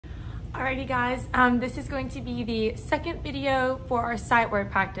Alrighty guys, this is going to be the second video for our sight word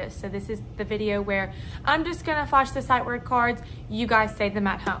practice. So this is the video where I'm just gonna flash the sight word cards, you guys say them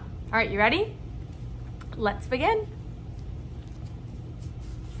at home. All right, you ready? Let's begin.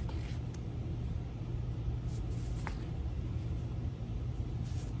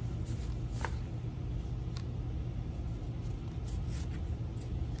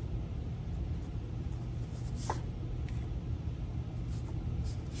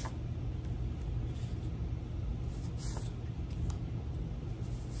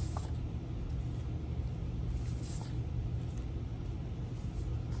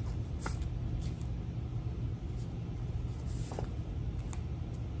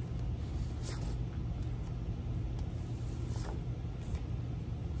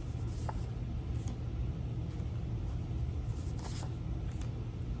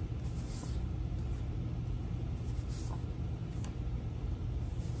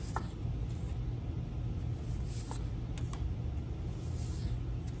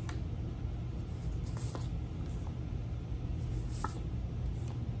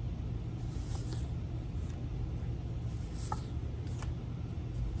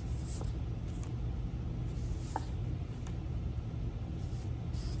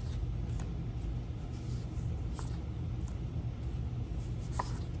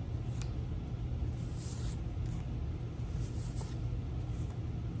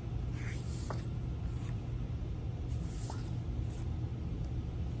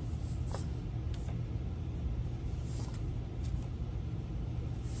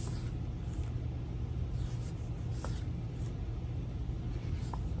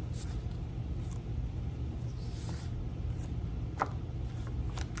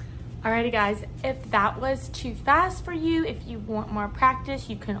 Alrighty guys, if that was too fast for you, if you want more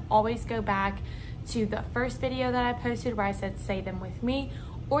practice, you can always go back to the first video that I posted where I said say them with me,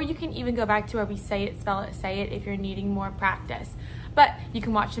 or you can even go back to where we say it, spell it, say it if you're needing more practice. But you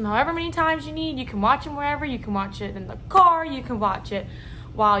can watch them however many times you need. You can watch them wherever. You can watch it in the car. You can watch it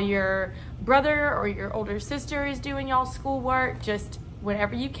while your brother or your older sister is doing y'all's schoolwork. Just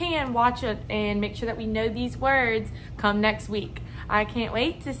whenever you can, watch it and make sure that we know these words come next week. I can't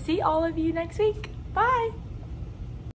wait to see all of you next week. Bye.